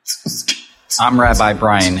I'm Rabbi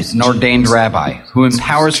Brian, an ordained rabbi who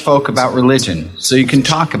empowers folk about religion so you can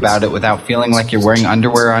talk about it without feeling like you're wearing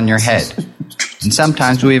underwear on your head. And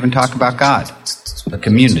sometimes we even talk about God, a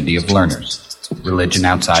community of learners, religion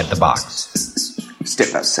outside the box.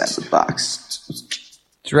 Step outside the box.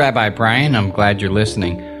 It's Rabbi Brian. I'm glad you're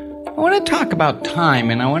listening. I want to talk about time,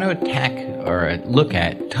 and I want to attack or look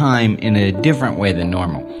at time in a different way than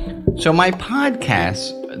normal. So my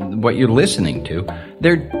podcasts, what you're listening to,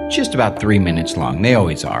 they're just about 3 minutes long. They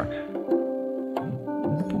always are.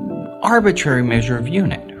 Arbitrary measure of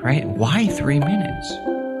unit, right? Why 3 minutes?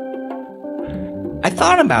 I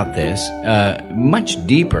thought about this much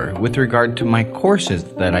deeper with regard to my courses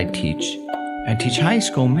that I teach. I teach high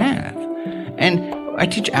school math. And I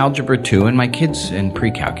teach Algebra 2 and my kids in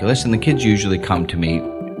pre-calculus, and the kids usually come to me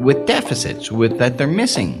with deficits, with that they're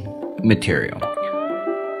missing material.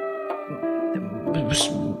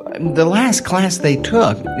 The last class they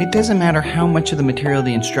took, it doesn't matter how much of the material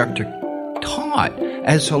the instructor taught,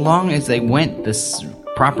 as so long as they went this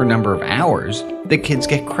proper number of hours, the kids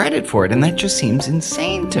get credit for it, and that just seems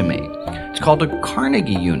insane to me. It's called a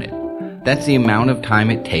Carnegie unit. That's the amount of time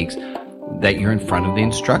it takes that you're in front of the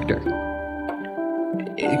instructor.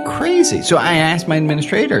 Crazy. So I asked my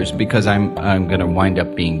administrators, because I'm going to wind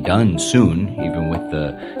up being done soon, even with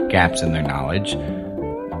the gaps in their knowledge,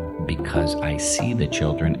 because I see the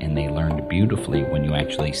children and they learned beautifully when you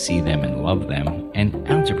actually see them and love them. And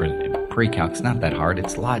algebra, pre-calc's not that hard.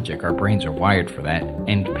 It's logic. Our brains are wired for that.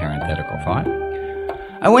 End parenthetical thought.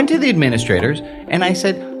 I went to the administrators and I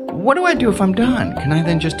said, what do I do if I'm done? Can I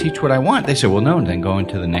then just teach what I want? They said, well, no, then go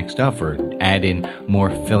into the next stuff or add in more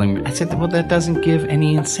filling. I said, well, that doesn't give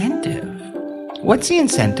any incentive. What's the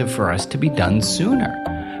incentive for us to be done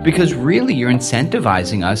sooner? Because really, you're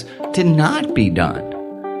incentivizing us to not be done.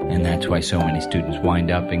 And that's why so many students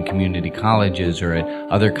wind up in community colleges or at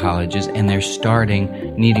other colleges, and they're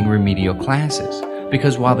starting needing remedial classes.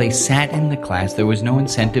 Because while they sat in the class, there was no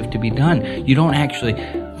incentive to be done. You don't actually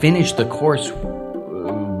finish the course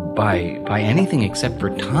by anything except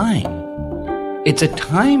for time. It's a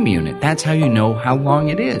time unit. That's how you know how long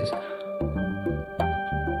it is.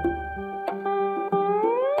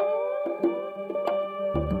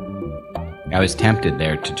 I was tempted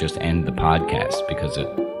there to just end the podcast because it,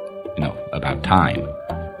 about time.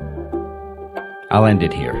 I'll end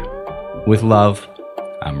it here. With love,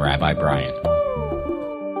 I'm Rabbi Brian.